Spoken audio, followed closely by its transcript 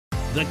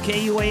The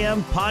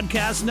KUAM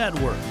Podcast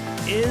Network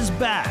is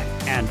back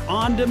and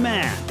on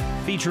demand,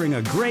 featuring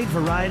a great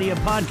variety of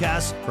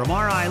podcasts from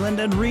our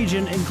island and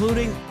region,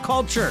 including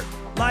culture,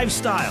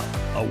 lifestyle,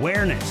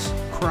 awareness,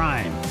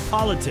 crime,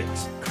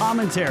 politics,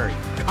 commentary,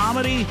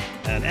 comedy,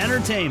 and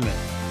entertainment.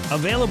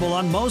 Available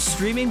on most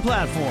streaming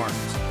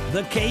platforms.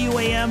 The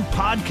KUAM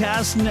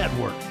Podcast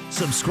Network.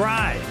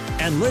 Subscribe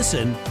and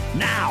listen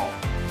now.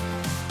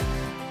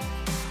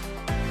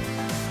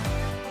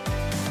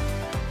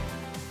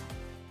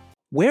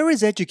 Where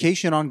is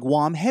education on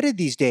Guam headed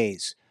these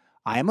days?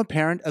 I am a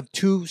parent of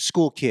 2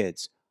 school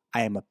kids.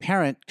 I am a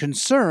parent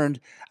concerned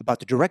about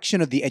the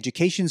direction of the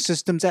education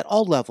systems at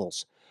all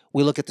levels.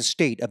 We look at the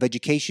state of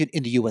education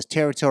in the U.S.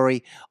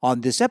 territory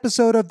on this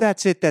episode of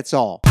That's It, That's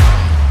All.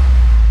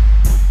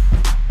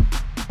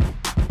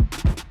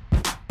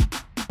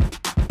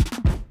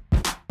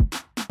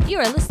 You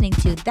are listening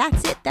to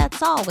That's It,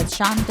 That's All with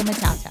Sean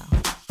Dumatauto.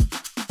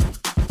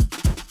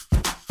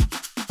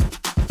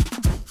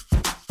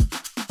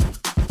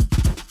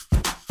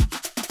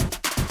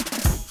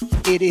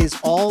 It is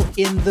all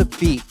in the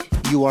beat.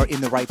 You are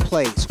in the right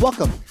place.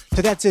 Welcome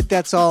to That's It,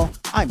 That's All.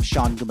 I'm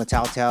Sean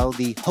Dumatauto,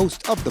 the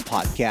host of the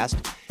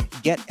podcast.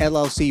 Get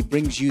LLC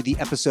brings you the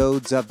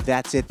episodes of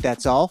That's It,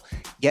 That's All.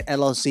 Get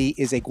LLC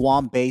is a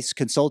Guam-based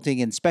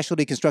consulting and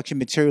specialty construction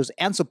materials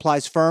and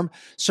supplies firm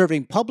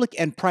serving public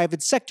and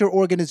private sector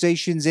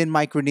organizations in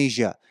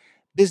Micronesia.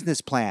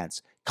 Business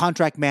plans,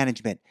 contract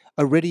management,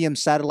 Iridium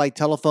satellite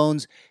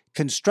telephones,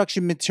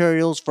 construction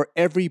materials for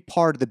every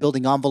part of the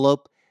building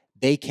envelope,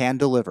 they can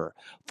deliver.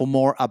 For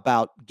more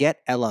about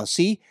Get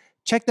LLC,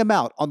 check them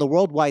out on the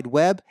World Wide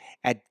Web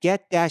at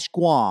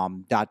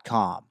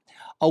get-guam.com.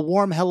 A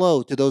warm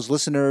hello to those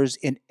listeners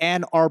in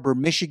Ann Arbor,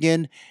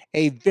 Michigan,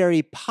 a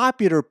very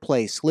popular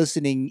place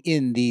listening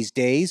in these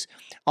days.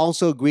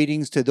 Also,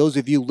 greetings to those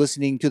of you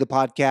listening to the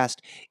podcast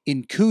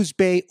in Coos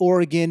Bay,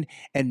 Oregon,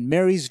 and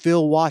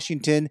Marysville,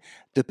 Washington.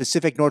 The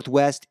Pacific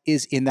Northwest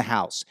is in the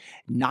house.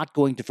 Not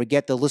going to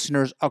forget the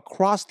listeners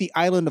across the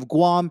island of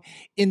Guam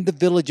in the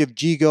village of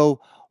Jigo.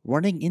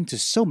 Running into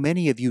so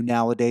many of you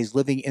nowadays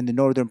living in the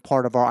northern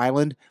part of our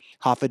island.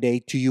 Half a day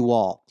to you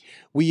all.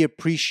 We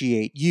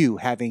appreciate you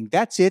having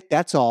That's It,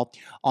 That's All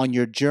on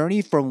your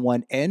journey from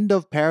one end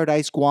of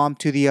Paradise, Guam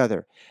to the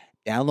other.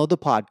 Download the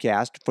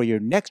podcast for your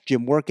next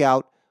gym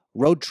workout,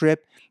 road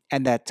trip,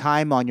 and that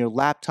time on your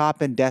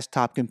laptop and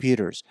desktop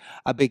computers.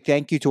 A big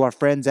thank you to our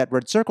friends at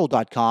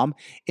redcircle.com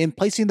in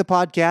placing the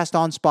podcast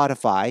on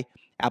Spotify,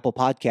 Apple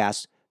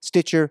Podcasts,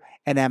 Stitcher,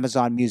 and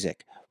Amazon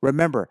Music.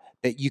 Remember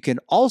that you can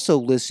also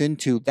listen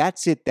to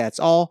That's It, That's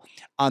All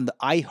on the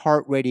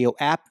iHeartRadio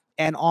app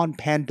and on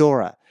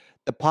Pandora.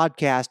 The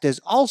podcast is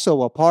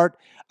also a part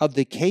of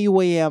the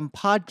KUAM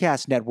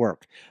Podcast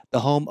Network,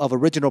 the home of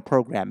original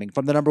programming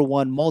from the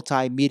 #1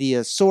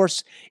 multimedia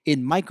source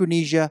in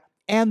Micronesia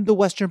and the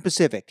Western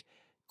Pacific.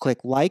 Click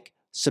like,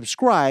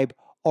 subscribe,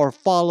 or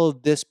follow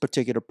this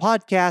particular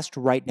podcast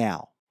right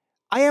now.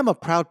 I am a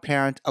proud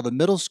parent of a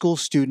middle school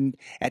student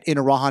at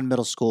Inarajan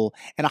Middle School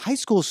and a high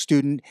school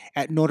student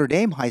at Notre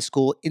Dame High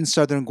School in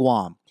southern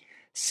Guam.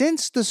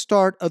 Since the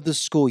start of the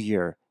school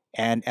year,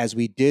 and as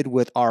we did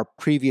with our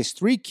previous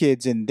 3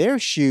 kids in their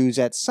shoes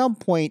at some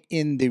point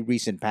in the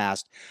recent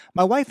past,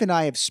 my wife and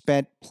I have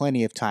spent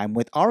plenty of time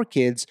with our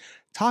kids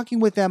talking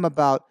with them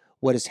about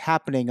what is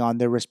happening on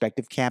their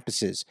respective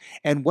campuses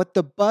and what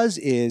the buzz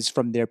is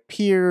from their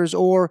peers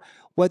or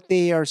what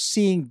they are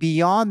seeing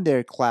beyond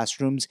their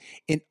classrooms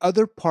in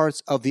other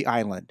parts of the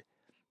island.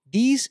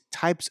 These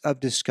types of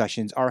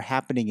discussions are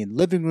happening in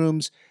living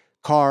rooms,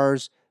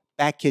 cars,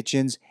 back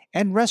kitchens,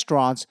 and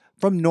restaurants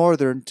from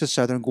northern to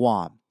southern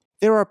Guam.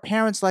 There are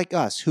parents like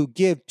us who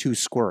give 2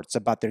 squirts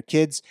about their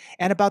kids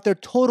and about their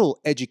total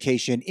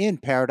education in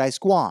Paradise,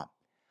 Guam.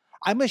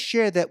 I must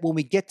share that when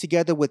we get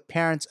together with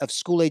parents of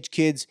school-age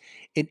kids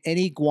in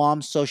any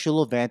Guam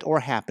social event or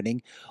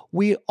happening,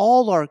 we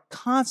all are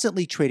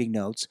constantly trading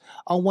notes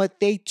on what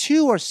they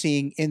too are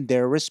seeing in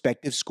their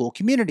respective school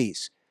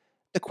communities.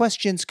 The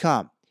questions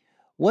come.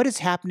 What is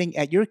happening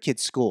at your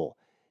kid's school?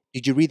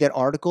 Did you read that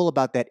article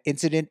about that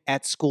incident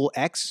at school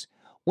X?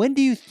 When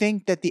do you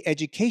think that the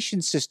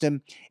education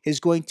system is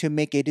going to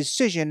make a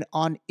decision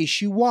on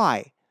issue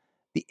Y?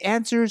 The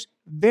answers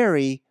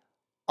vary.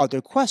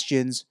 Other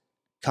questions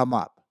come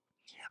up.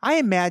 I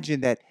imagine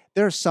that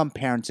there are some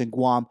parents in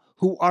Guam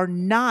who are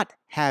not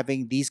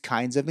having these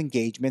kinds of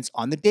engagements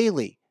on the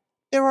daily.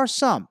 There are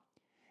some.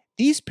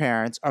 These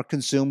parents are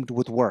consumed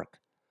with work.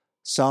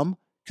 Some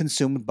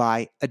consumed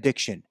by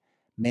addiction.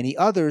 Many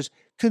others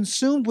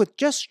consumed with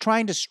just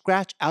trying to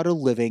scratch out a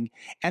living,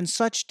 and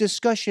such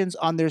discussions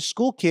on their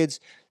school kids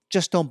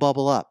just don't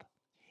bubble up.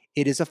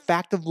 It is a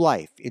fact of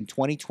life in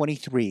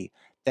 2023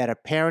 that a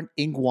parent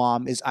in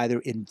Guam is either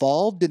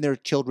involved in their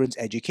children's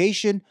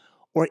education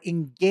or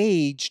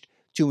engaged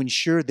to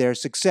ensure their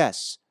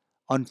success.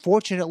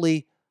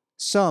 Unfortunately,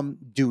 some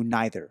do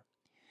neither.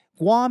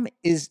 Guam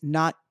is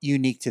not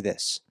unique to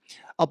this.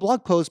 A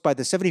blog post by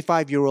the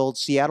 75-year-old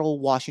Seattle,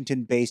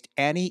 Washington-based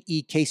Annie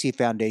E. Casey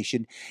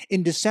Foundation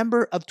in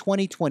December of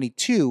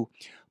 2022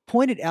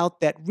 pointed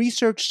out that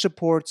research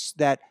supports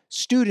that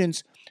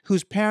students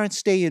whose parents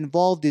stay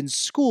involved in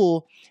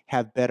school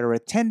have better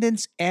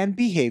attendance and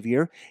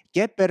behavior,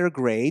 get better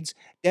grades,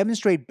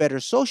 demonstrate better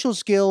social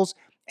skills,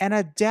 and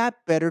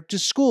adapt better to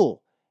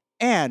school.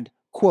 And,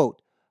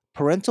 quote,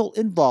 parental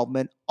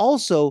involvement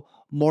also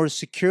more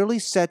securely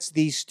sets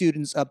these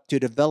students up to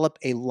develop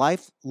a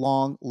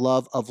lifelong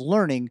love of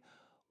learning,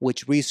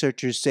 which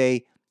researchers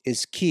say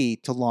is key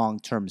to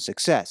long-term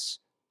success.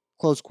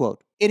 Close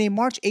quote. In a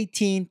March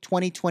 18,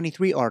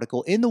 2023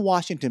 article in the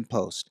Washington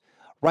Post,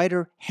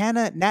 writer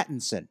Hannah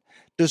Nathanson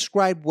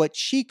described what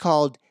she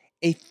called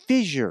a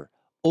fissure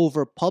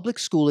over public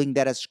schooling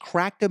that has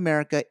cracked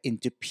America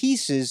into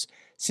pieces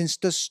since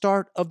the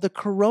start of the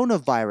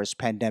coronavirus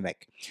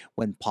pandemic,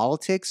 when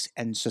politics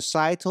and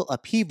societal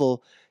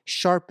upheaval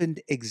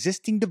sharpened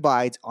existing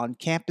divides on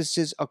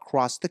campuses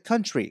across the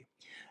country.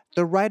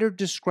 The writer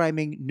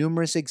describing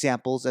numerous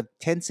examples of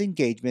tense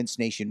engagements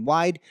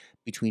nationwide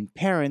between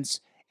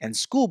parents and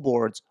school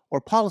boards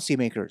or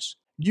policymakers.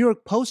 New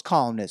York Post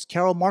columnist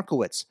Carol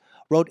Markowitz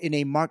wrote in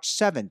a March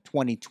 7,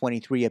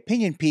 2023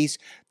 opinion piece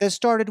that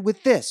started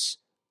with this,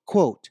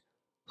 quote,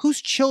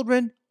 "Whose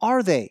children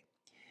are they?"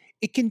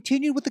 It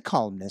continued with the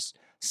columnist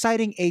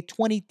citing a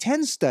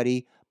 2010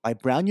 study by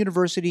Brown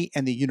University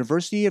and the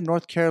University of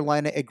North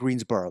Carolina at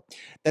Greensboro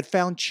that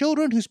found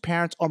children whose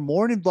parents are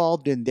more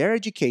involved in their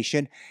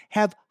education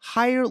have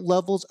higher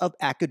levels of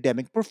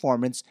academic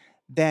performance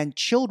than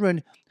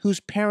children whose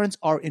parents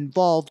are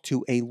involved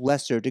to a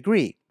lesser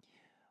degree.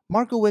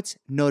 Markowitz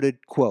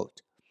noted,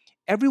 quote,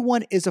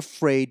 "Everyone is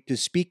afraid to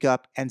speak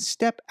up and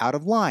step out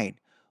of line.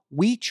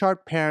 We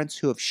chart parents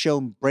who have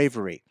shown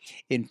bravery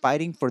in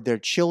fighting for their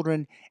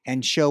children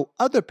and show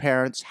other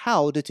parents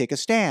how to take a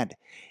stand.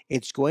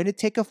 It's going to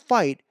take a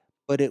fight,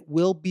 but it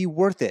will be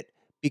worth it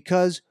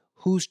because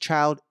whose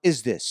child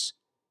is this?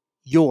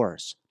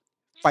 Yours.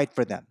 Fight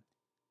for them."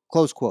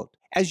 Close quote.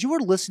 As you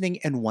are listening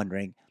and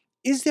wondering,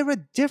 is there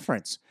a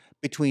difference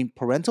between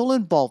parental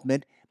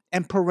involvement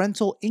and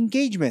parental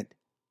engagement?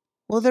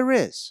 Well, there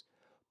is.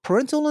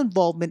 Parental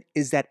involvement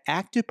is that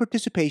active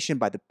participation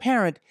by the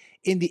parent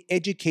in the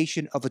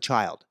education of a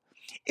child.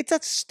 It's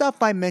that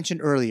stuff I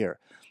mentioned earlier,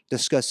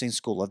 discussing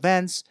school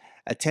events,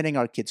 attending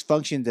our kids'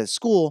 functions at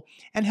school,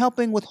 and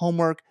helping with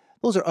homework.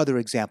 Those are other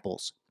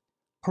examples.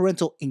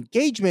 Parental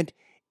engagement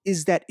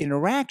is that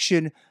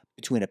interaction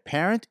between a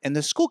parent and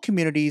the school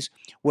communities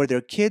where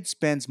their kid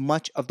spends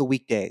much of the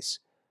weekdays.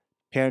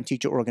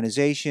 Parent-teacher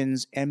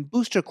organizations and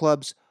booster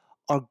clubs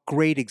are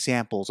great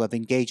examples of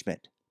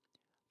engagement.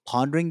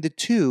 Pondering the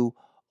two,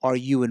 are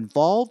you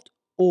involved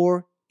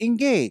or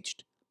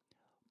engaged?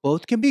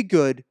 Both can be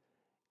good.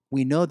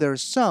 We know there are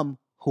some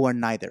who are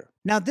neither.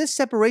 Now, this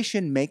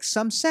separation makes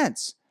some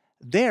sense.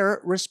 Their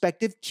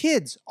respective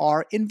kids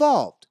are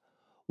involved.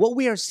 What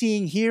we are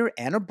seeing here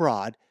and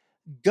abroad,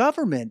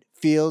 government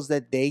feels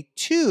that they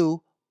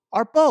too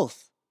are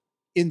both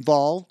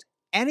involved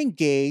and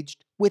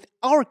engaged with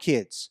our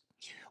kids.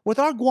 With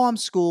our Guam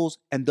schools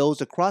and those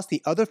across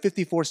the other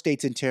 54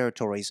 states and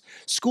territories,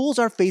 schools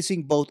are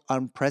facing both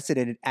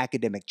unprecedented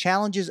academic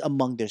challenges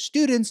among their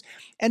students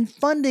and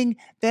funding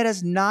that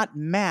has not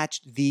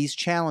matched these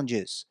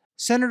challenges.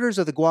 Senators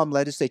of the Guam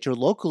legislature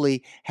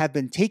locally have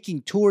been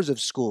taking tours of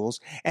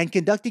schools and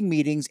conducting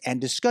meetings and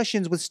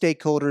discussions with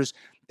stakeholders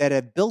that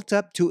have built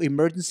up to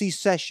emergency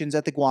sessions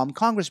at the Guam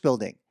Congress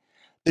building.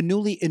 The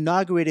newly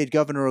inaugurated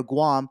governor of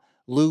Guam,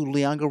 Lou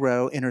Leon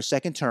Guerrero, in her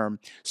second term,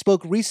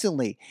 spoke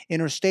recently in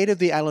her State of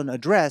the Island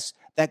address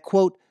that,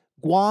 quote,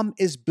 "Guam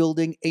is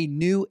building a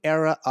new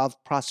era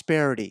of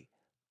prosperity,"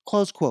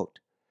 close quote.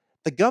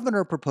 The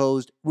governor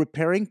proposed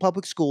repairing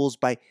public schools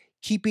by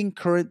keeping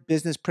current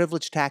business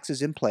privilege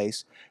taxes in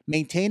place,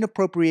 maintain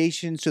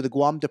appropriations to the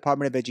Guam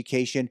Department of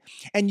Education,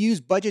 and use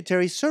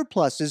budgetary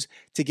surpluses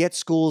to get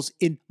schools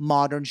in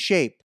modern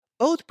shape.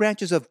 Both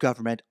branches of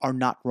government are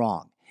not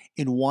wrong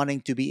in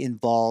wanting to be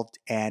involved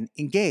and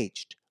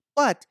engaged,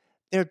 but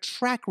their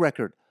track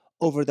record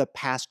over the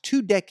past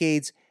 2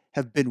 decades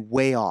have been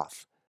way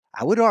off.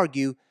 I would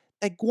argue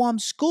that Guam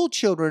school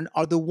children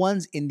are the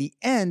ones in the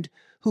end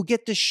who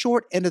get the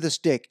short end of the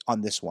stick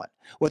on this one,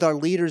 with our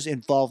leaders'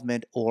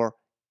 involvement or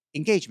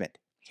engagement.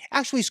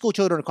 Actually, school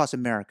children across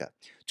America,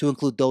 to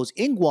include those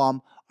in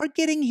Guam, are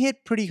getting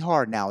hit pretty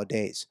hard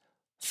nowadays,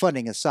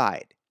 funding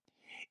aside.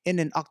 In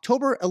an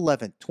October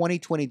 11,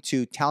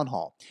 2022 town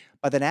hall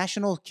by the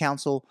National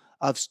Council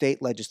of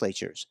State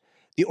Legislatures,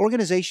 the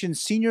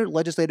organization's senior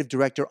legislative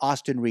director,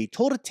 Austin Reed,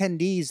 told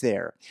attendees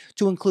there,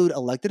 to include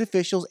elected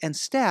officials and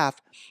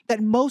staff,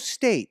 that most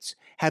states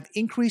have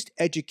increased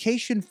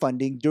education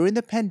funding during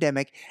the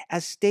pandemic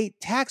as state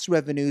tax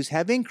revenues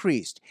have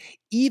increased,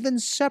 even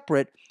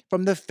separate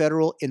from the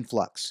federal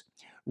influx.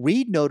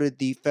 Reed noted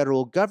the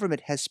federal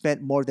government has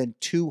spent more than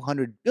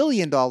 $200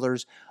 billion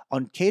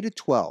on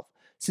K-12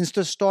 since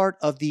the start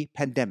of the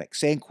pandemic,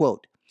 saying,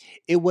 quote,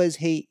 "It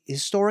was a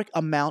historic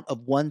amount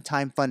of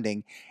one-time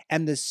funding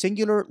and the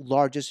singular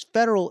largest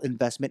federal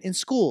investment in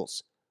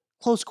schools,"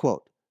 close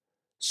quote.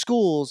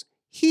 Schools,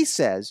 he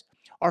says,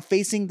 are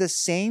facing the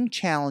same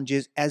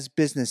challenges as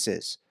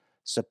businesses.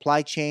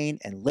 supply chain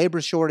and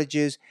labor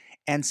shortages,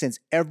 and since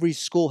every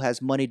school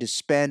has money to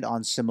spend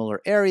on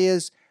similar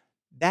areas,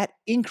 that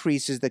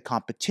increases the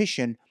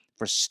competition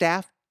for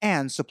staff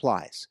and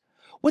supplies.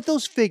 With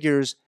those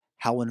figures,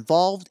 how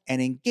involved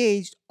and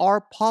engaged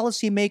are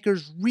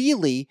policymakers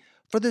really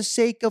for the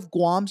sake of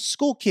Guam's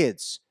school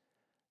kids?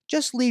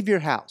 Just leave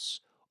your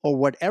house or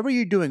whatever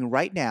you're doing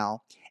right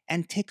now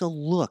and take a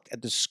look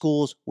at the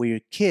schools where your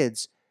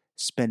kids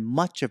spend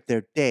much of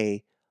their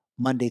day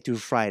Monday through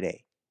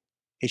Friday.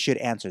 It should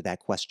answer that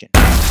question.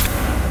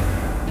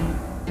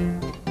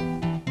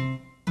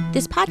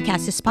 This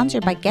podcast is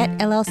sponsored by Get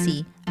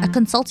LLC, a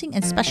consulting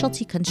and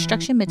specialty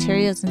construction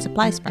materials and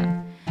supplies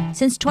firm.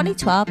 Since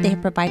 2012, they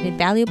have provided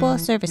valuable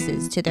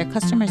services to their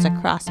customers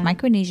across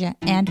Micronesia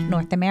and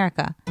North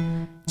America.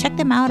 Check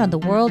them out on the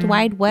World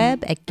Wide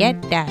Web at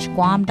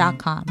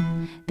get-guam.com.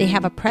 They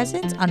have a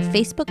presence on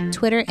Facebook,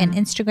 Twitter, and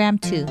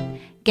Instagram too.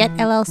 Get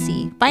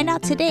LLC. Find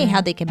out today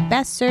how they can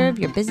best serve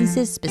your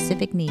business's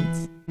specific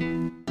needs.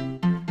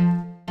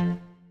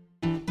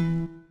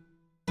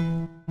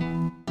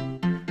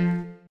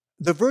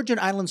 The Virgin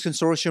Islands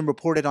Consortium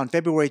reported on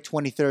February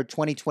 23,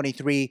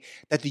 2023,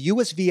 that the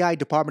USVI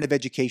Department of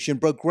Education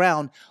broke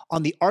ground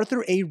on the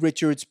Arthur A.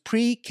 Richards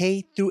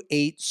Pre-K through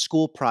 8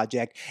 school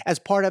project as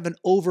part of an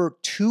over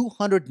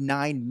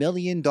 $209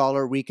 million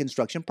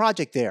reconstruction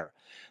project there.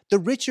 The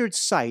Richards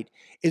site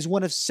is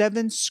one of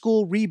 7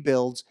 school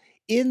rebuilds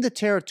in the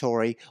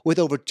territory, with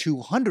over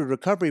 200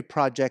 recovery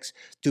projects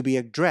to be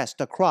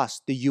addressed across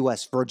the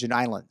U.S. Virgin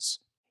Islands.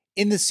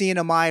 In the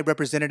CNMI,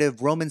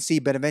 Representative Roman C.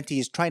 Beneventi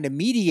is trying to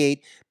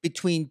mediate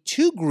between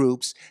 2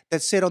 groups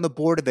that sit on the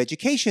Board of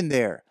Education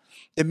there.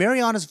 The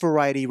Marianas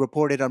Variety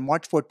reported on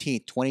March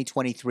 14,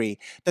 2023,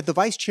 that the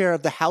Vice Chair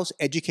of the House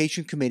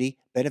Education Committee,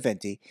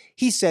 Beneventi,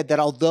 he said that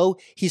although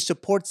he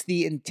supports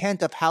the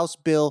intent of House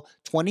Bill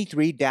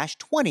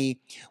 23-20,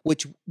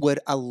 which would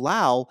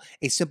allow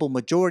a simple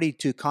majority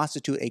to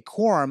constitute a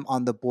quorum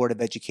on the Board of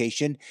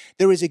Education,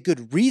 there is a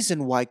good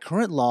reason why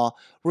current law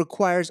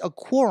requires a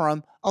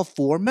quorum of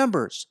 4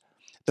 members.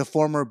 The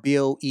former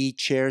BOE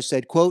chair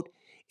said, quote,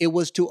 "It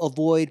was to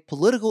avoid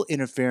political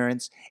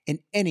interference in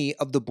any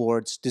of the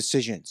board's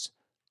decisions,"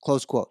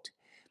 close quote.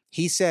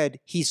 He said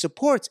he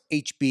supports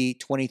HB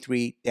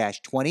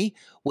 23-20,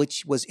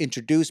 which was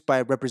introduced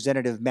by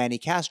Representative Manny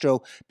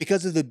Castro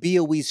because of the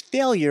BOE's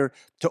failure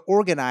to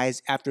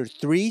organize after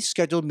 3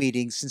 scheduled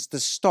meetings since the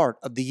start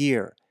of the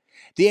year.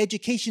 The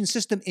education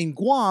system in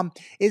Guam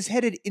is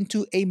headed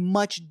into a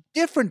much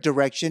different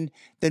direction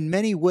than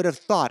many would have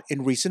thought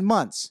in recent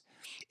months.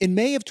 In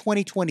May of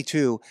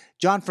 2022,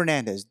 John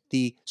Fernandez,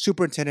 the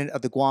superintendent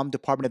of the Guam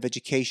Department of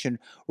Education,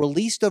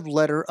 released a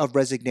letter of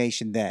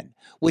resignation then,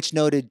 which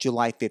noted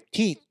July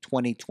 15,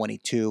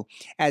 2022,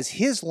 as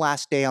his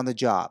last day on the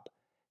job.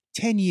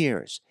 10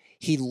 years,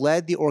 he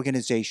led the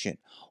organization,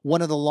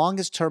 one of the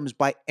longest terms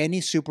by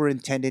any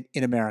superintendent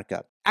in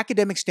America.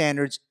 Academic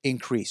standards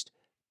increased.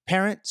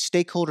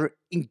 Parent-stakeholder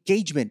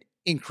engagement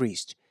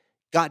increased.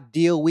 Got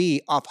DOE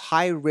off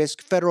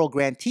high-risk federal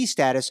grantee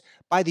status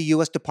by the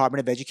U.S. Department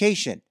of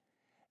Education.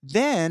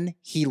 Then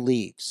he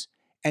leaves,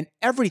 and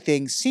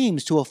everything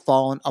seems to have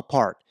fallen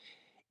apart.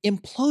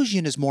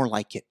 Implosion is more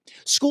like it.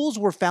 Schools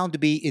were found to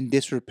be in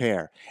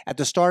disrepair at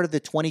the start of the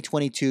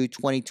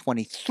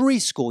 2022-2023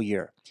 school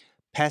year.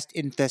 Pest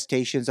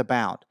infestations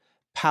abound,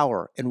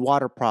 power and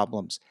water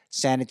problems,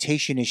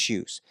 sanitation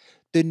issues.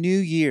 The new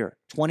year,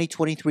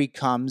 2023,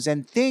 comes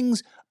and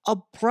things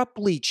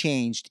abruptly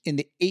changed in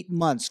the 8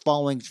 months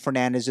following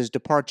Fernandez's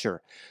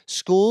departure.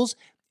 Schools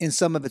in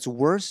some of its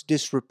worst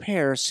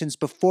disrepair since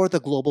before the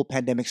global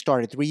pandemic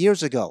started 3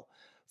 years ago.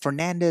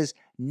 Fernandez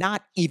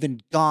not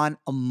even gone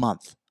a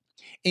month.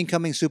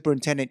 Incoming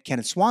Superintendent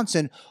Kenneth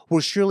Swanson will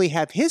surely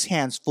have his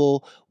hands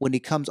full when he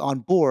comes on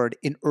board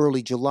in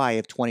early July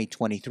of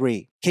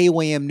 2023.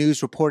 KOAM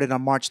News reported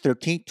on March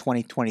 13,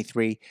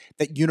 2023,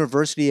 that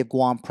University of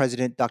Guam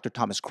President Dr.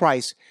 Thomas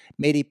Kreis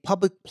made a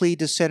public plea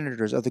to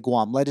senators of the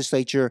Guam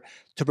legislature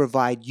to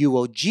provide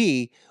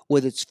UOG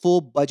with its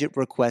full budget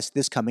request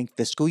this coming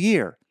fiscal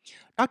year.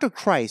 Dr.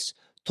 Kreis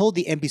told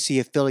the NBC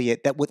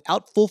affiliate that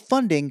without full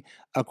funding,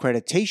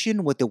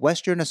 accreditation with the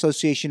Western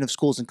Association of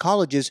Schools and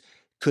Colleges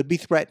could be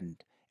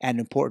threatened, and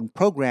important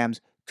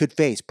programs could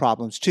face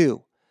problems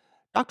too.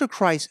 Dr.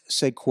 Kreis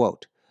said,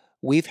 quote,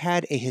 "We've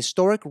had a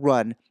historic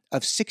run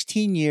of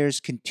 16 years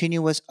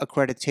continuous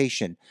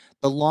accreditation,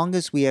 the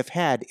longest we have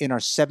had in our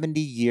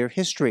 70-year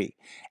history.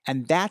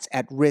 And that's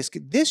at risk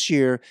this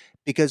year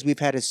because we've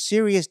had a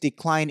serious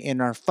decline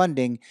in our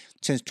funding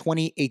since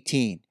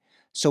 2018.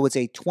 So it's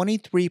a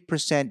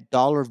 23%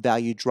 dollar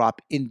value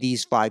drop in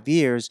these 5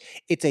 years.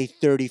 It's a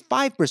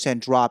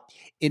 35% drop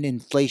in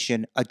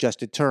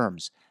inflation-adjusted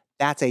terms.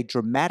 That's a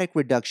dramatic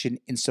reduction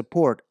in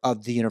support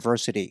of the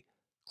university."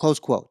 Close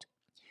quote.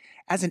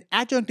 As an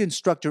adjunct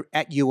instructor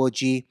at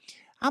UOG,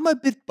 I'm a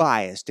bit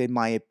biased in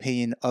my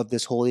opinion of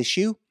this whole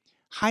issue.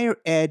 Higher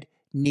ed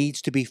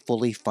needs to be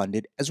fully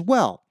funded as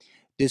well.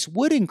 This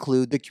would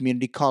include the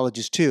community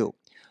colleges too.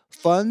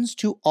 Funds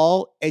to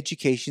all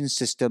education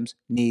systems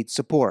need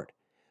support.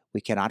 We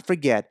cannot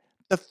forget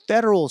the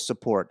federal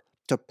support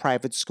to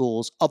private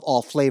schools of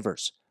all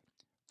flavors.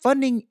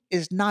 Funding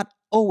is not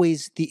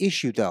always the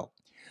issue, though.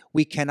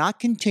 We cannot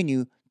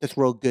continue to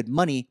throw good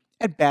money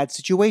at bad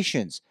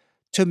situations.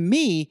 To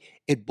me,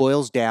 it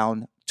boils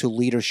down to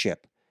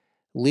leadership.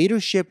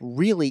 Leadership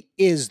really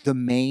is the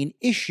main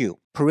issue.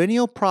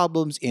 Perennial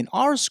problems in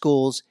our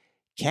schools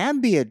can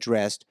be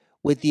addressed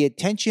with the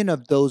attention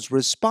of those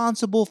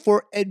responsible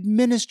for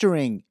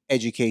administering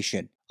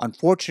education.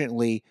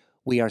 Unfortunately,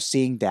 we are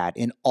seeing that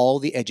in all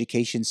the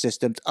education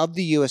systems of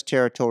the U.S.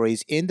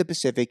 territories in the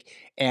Pacific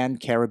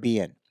and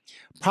Caribbean.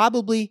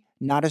 Probably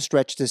not a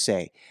stretch to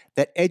say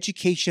that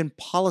education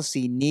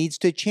policy needs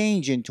to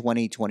change in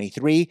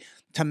 2023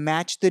 to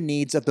match the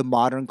needs of the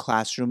modern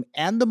classroom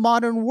and the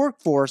modern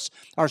workforce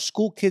our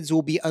school kids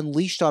will be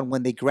unleashed on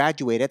when they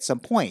graduate at some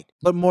point.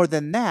 But more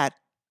than that,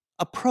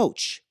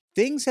 approach.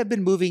 Things have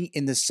been moving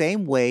in the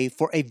same way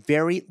for a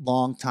very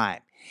long time.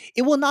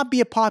 It will not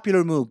be a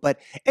popular move, but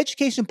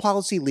education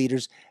policy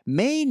leaders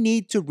may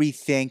need to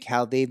rethink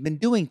how they've been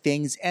doing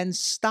things and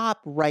stop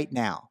right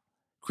now.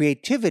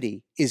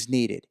 Creativity is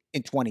needed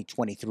in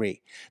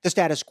 2023. The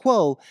status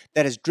quo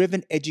that has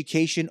driven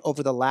education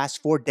over the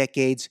last 4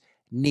 decades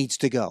needs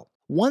to go.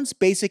 Once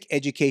basic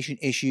education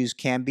issues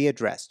can be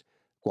addressed,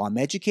 Guam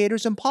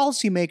educators and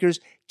policymakers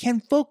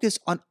can focus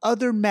on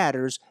other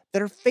matters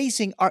that are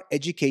facing our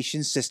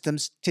education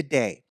systems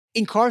today.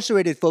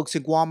 Incarcerated folks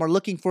in Guam are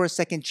looking for a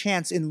second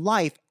chance in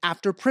life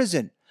after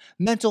prison.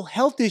 Mental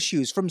health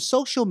issues from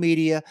social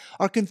media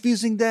are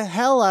confusing the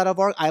hell out of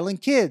our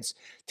island kids.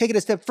 Take it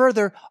a step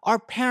further, our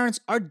parents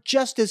are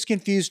just as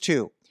confused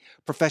too.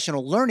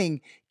 Professional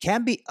learning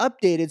can be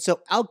updated so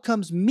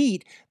outcomes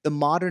meet the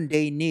modern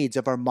day needs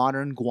of our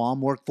modern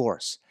Guam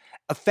workforce.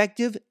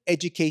 Effective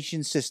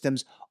education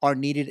systems are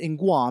needed in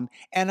Guam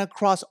and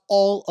across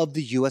all of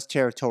the U.S.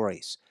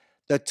 territories.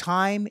 The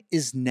time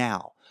is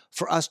now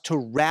for us to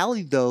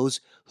rally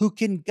those who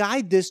can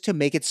guide this to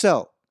make it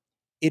so.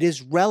 It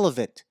is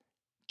relevant.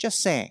 Just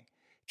saying.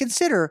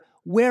 Consider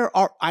where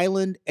our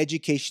island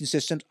education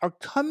systems are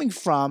coming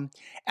from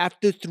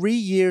after 3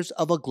 years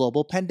of a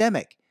global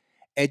pandemic.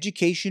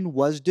 Education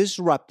was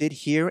disrupted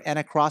here and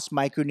across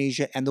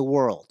Micronesia and the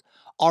world.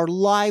 Our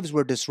lives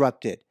were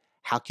disrupted.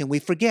 How can we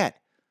forget?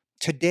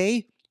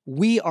 Today,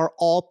 we are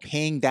all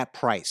paying that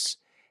price.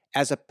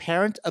 As a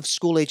parent of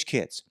school-age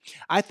kids,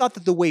 I thought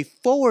that the way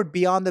forward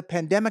beyond the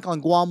pandemic on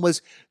Guam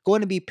was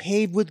going to be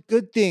paved with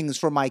good things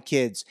for my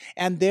kids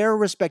and their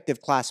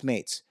respective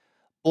classmates.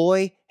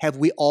 Boy, have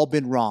we all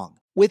been wrong.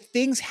 With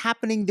things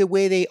happening the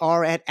way they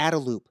are at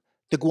Adelup,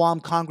 the Guam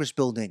Congress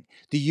Building,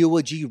 the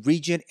UOG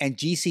Regent and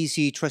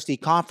GCC Trustee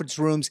Conference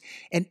Rooms,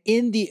 and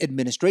in the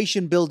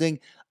Administration Building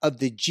of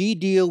the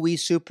GDOE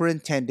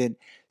Superintendent,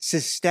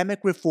 systemic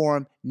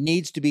reform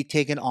needs to be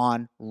taken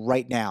on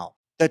right now.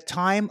 The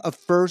time of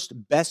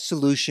first best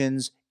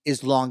solutions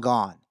is long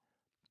gone,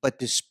 but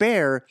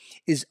despair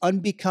is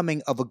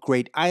unbecoming of a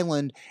great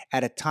island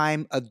at a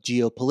time of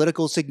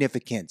geopolitical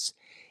significance.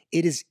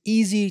 It is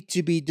easy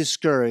to be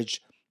discouraged,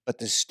 but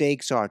the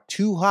stakes are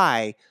too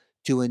high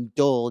to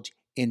indulge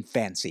in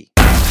fancy.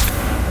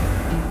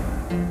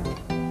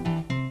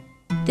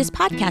 This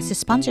podcast is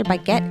sponsored by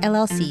Get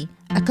LLC,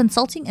 a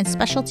consulting and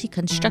specialty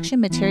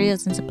construction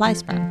materials and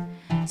supplies firm.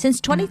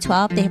 Since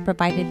 2012, they have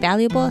provided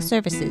valuable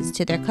services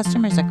to their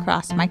customers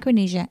across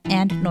Micronesia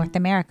and North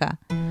America.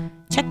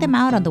 Check them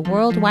out on the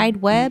World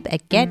Wide Web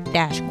at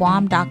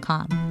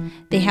get-guam.com.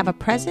 They have a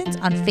presence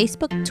on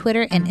Facebook,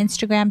 Twitter, and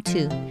Instagram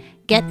too.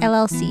 Get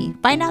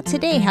LLC. Find out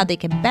today how they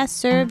can best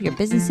serve your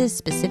business's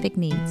specific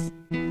needs.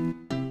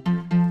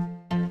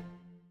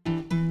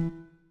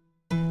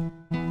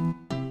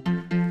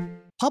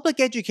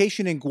 Public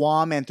education in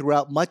Guam and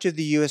throughout much of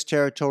the U.S.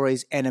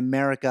 territories and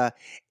America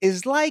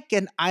is like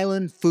an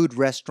island food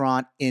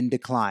restaurant in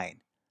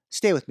decline.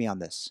 Stay with me on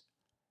this.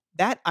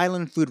 That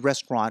island food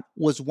restaurant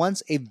was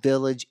once a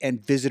village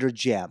and visitor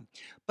gem,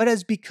 but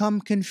has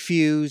become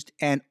confused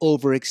and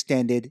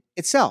overextended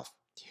itself.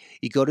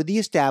 You go to the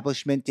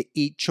establishment to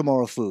eat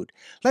chamorro food,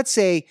 let's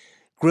say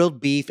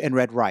grilled beef and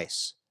red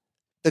rice.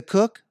 The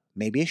cook,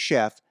 maybe a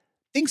chef,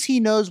 thinks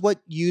he knows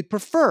what you'd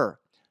prefer,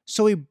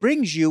 so he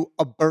brings you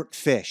a burnt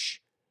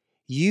fish.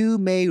 You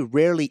may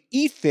rarely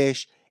eat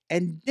fish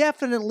and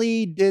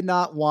definitely did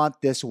not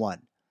want this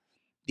one.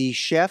 The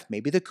chef,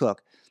 maybe the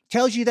cook,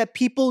 tells you that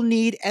people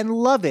need and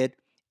love it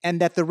and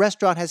that the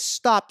restaurant has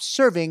stopped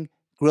serving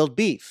grilled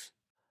beef.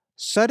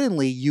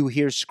 Suddenly, you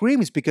hear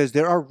screams because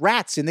there are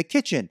rats in the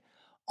kitchen.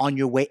 On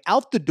your way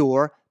out the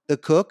door, the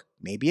cook,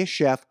 maybe a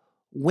chef,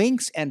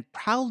 winks and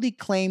proudly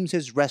claims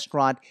his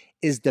restaurant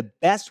is the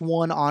best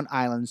one on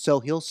island, so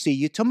he'll see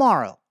you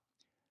tomorrow.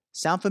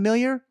 Sound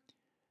familiar?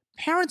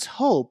 Parents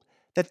hope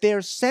that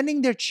they're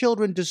sending their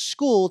children to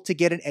school to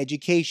get an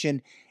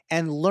education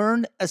and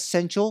learn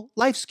essential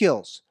life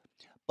skills.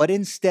 But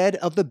instead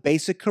of the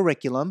basic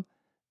curriculum,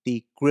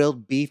 the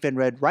grilled beef and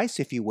red rice,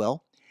 if you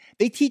will,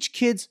 they teach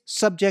kids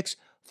subjects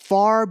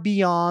far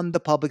beyond the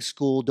public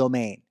school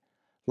domain,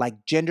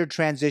 like gender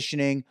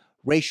transitioning,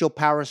 racial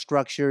power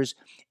structures,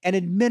 and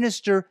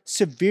administer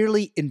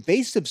severely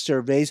invasive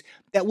surveys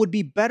that would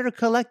be better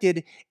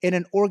collected in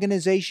an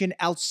organization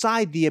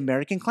outside the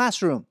American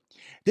classroom.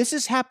 This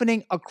is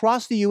happening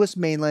across the U.S.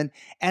 mainland,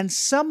 and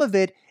some of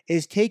it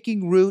is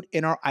taking root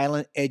in our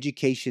island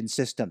education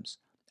systems.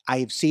 I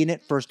have seen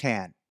it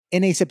firsthand.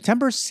 In a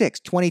September 6,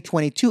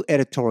 2022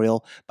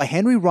 editorial by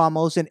Henry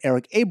Ramos and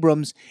Eric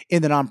Abrams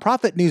in the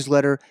nonprofit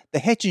newsletter The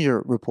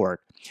Hechinger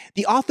Report,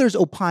 the authors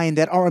opine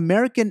that our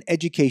American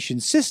education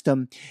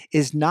system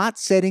is not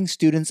setting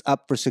students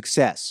up for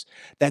success.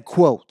 That,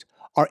 quote,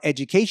 our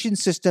education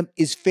system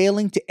is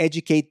failing to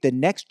educate the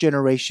next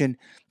generation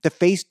to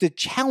face the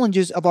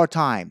challenges of our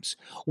times.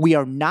 We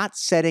are not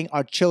setting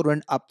our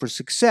children up for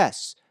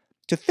success.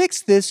 To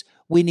fix this,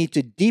 we need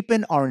to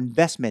deepen our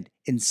investment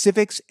in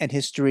civics and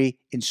history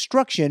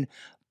instruction,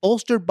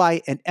 bolstered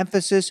by an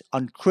emphasis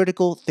on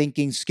critical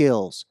thinking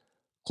skills.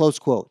 Close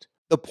quote.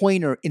 The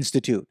Poynter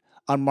Institute,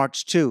 on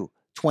March 2,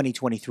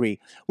 2023,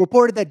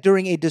 reported that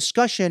during a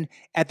discussion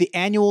at the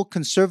annual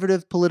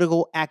Conservative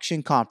Political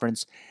Action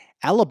Conference,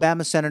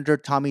 Alabama Senator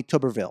Tommy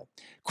Tuberville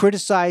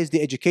criticized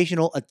the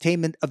educational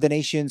attainment of the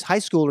nation's high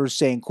schoolers,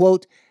 saying,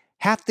 quote,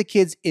 half the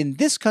kids in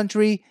this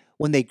country,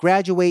 when they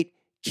graduate,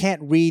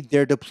 can't read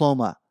their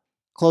diploma,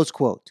 close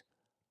quote.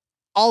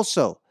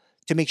 Also,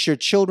 to make sure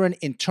children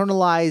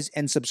internalize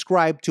and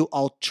subscribe to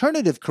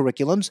alternative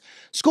curriculums,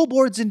 school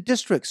boards in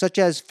districts such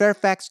as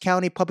Fairfax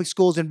County Public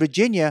Schools in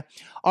Virginia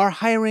are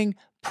hiring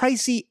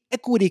pricey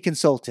equity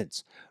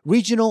consultants,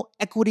 regional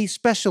equity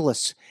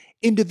specialists,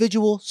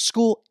 individual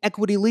school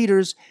equity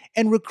leaders,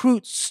 and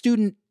recruit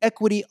student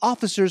equity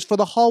officers for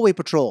the hallway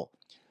patrol.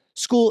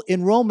 School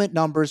enrollment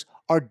numbers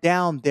are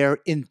down there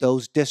in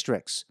those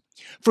districts.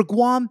 For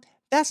Guam,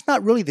 that's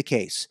not really the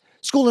case.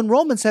 School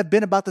enrollments have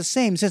been about the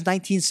same since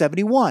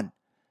 1971.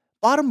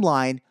 Bottom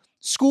line,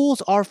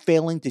 schools are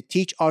failing to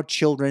teach our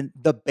children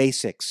the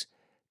basics.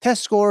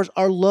 Test scores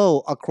are low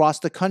across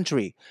the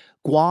country.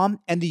 Guam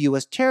and the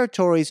U.S.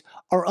 territories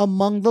are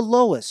among the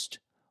lowest.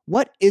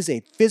 What is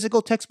a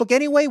physical textbook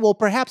anyway? Well,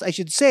 perhaps I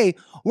should say,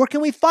 where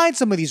can we find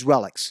some of these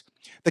relics?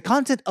 The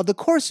content of the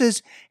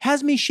courses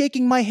has me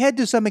shaking my head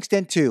to some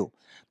extent too.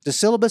 The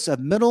syllabus of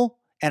middle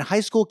and high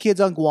school kids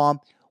on Guam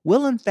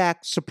will in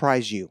fact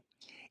surprise you.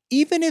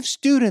 Even if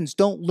students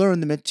don't learn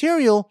the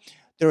material,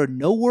 there are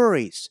no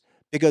worries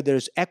because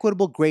there's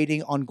equitable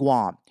grading on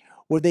Guam,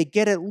 where they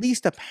get at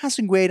least a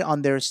passing grade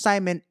on their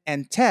assignment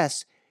and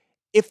tests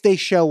if they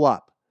show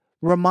up.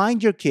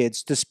 Remind your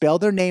kids to spell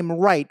their name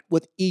right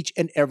with each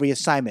and every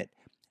assignment.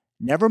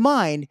 Never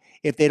mind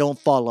if they don't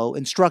follow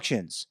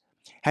instructions.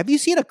 Have you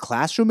seen a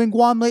classroom in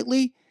Guam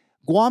lately?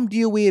 Guam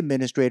DOE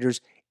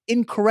administrators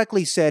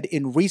incorrectly said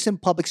in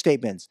recent public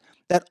statements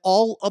that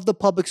all of the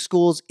public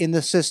schools in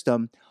the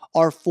system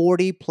are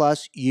 40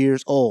 plus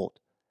years old.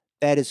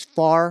 That is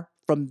far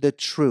from the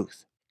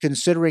truth,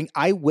 considering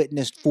I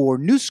witnessed 4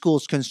 new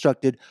schools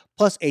constructed,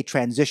 plus a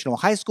transitional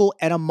high school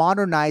and a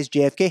modernized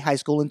JFK High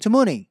School in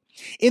Tamuning.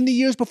 In the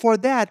years before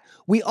that,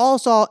 we all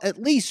saw at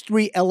least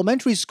 3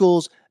 elementary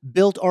schools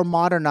built or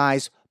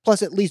modernized,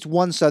 plus at least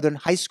 1 southern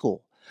high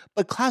school.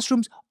 But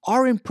classrooms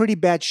are in pretty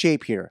bad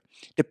shape here.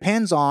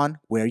 Depends on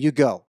where you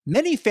go.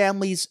 Many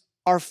families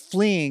are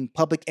fleeing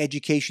public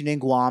education in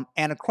Guam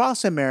and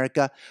across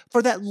America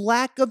for that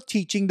lack of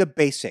teaching the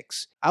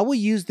basics. I will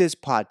use this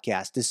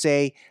podcast to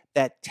say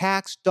that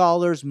tax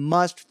dollars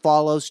must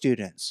follow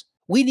students.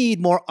 We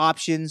need more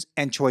options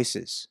and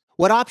choices.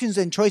 What options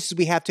and choices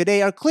we have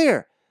today are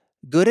clear.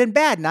 Good and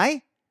bad,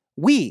 Nai.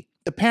 We,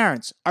 the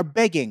parents, are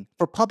begging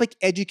for public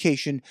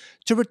education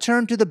to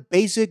return to the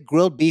basic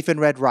grilled beef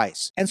and red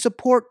rice and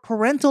support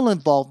parental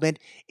involvement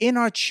in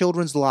our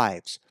children's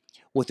lives.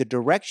 With the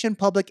direction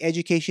public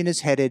education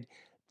is headed,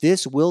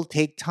 this will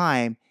take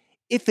time,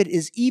 if it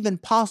is even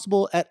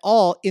possible at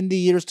all in the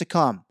years to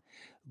come.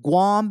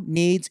 Guam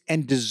needs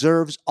and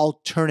deserves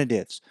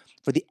alternatives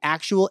for the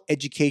actual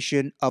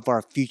education of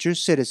our future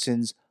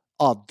citizens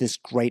of this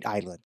great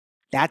island.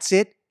 That's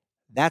it.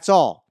 That's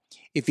all.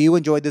 If you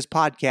enjoyed this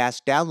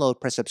podcast,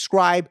 download, press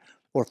subscribe,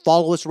 or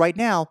follow us right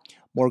now.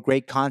 More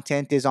great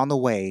content is on the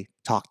way.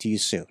 Talk to you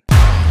soon.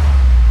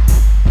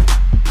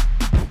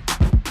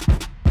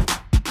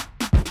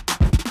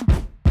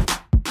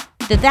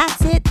 The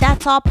That's It,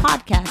 That's All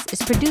podcast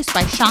is produced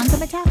by Sean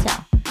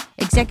Gumatauta.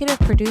 Executive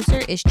producer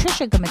is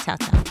Trisha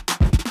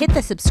Gumatauta. Hit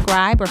the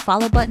subscribe or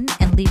follow button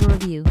and leave a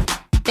review.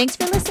 Thanks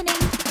for listening.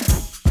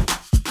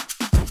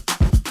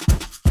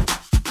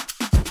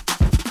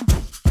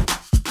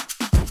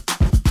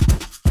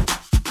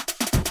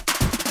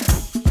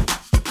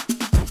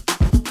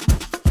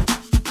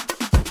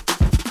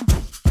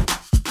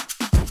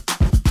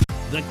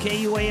 The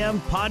KUAM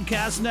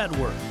Podcast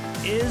Network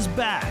is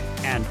back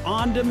and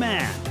on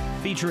demand,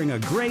 featuring a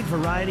great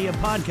variety of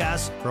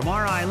podcasts from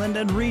our island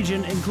and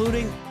region,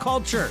 including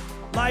culture,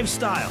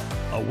 lifestyle,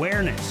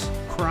 awareness,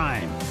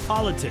 crime,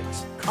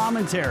 politics,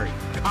 commentary,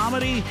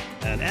 comedy,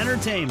 and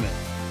entertainment.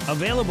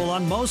 Available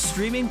on most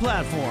streaming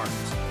platforms.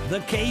 The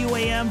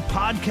KUAM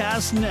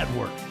Podcast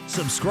Network.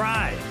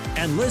 Subscribe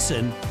and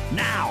listen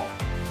now.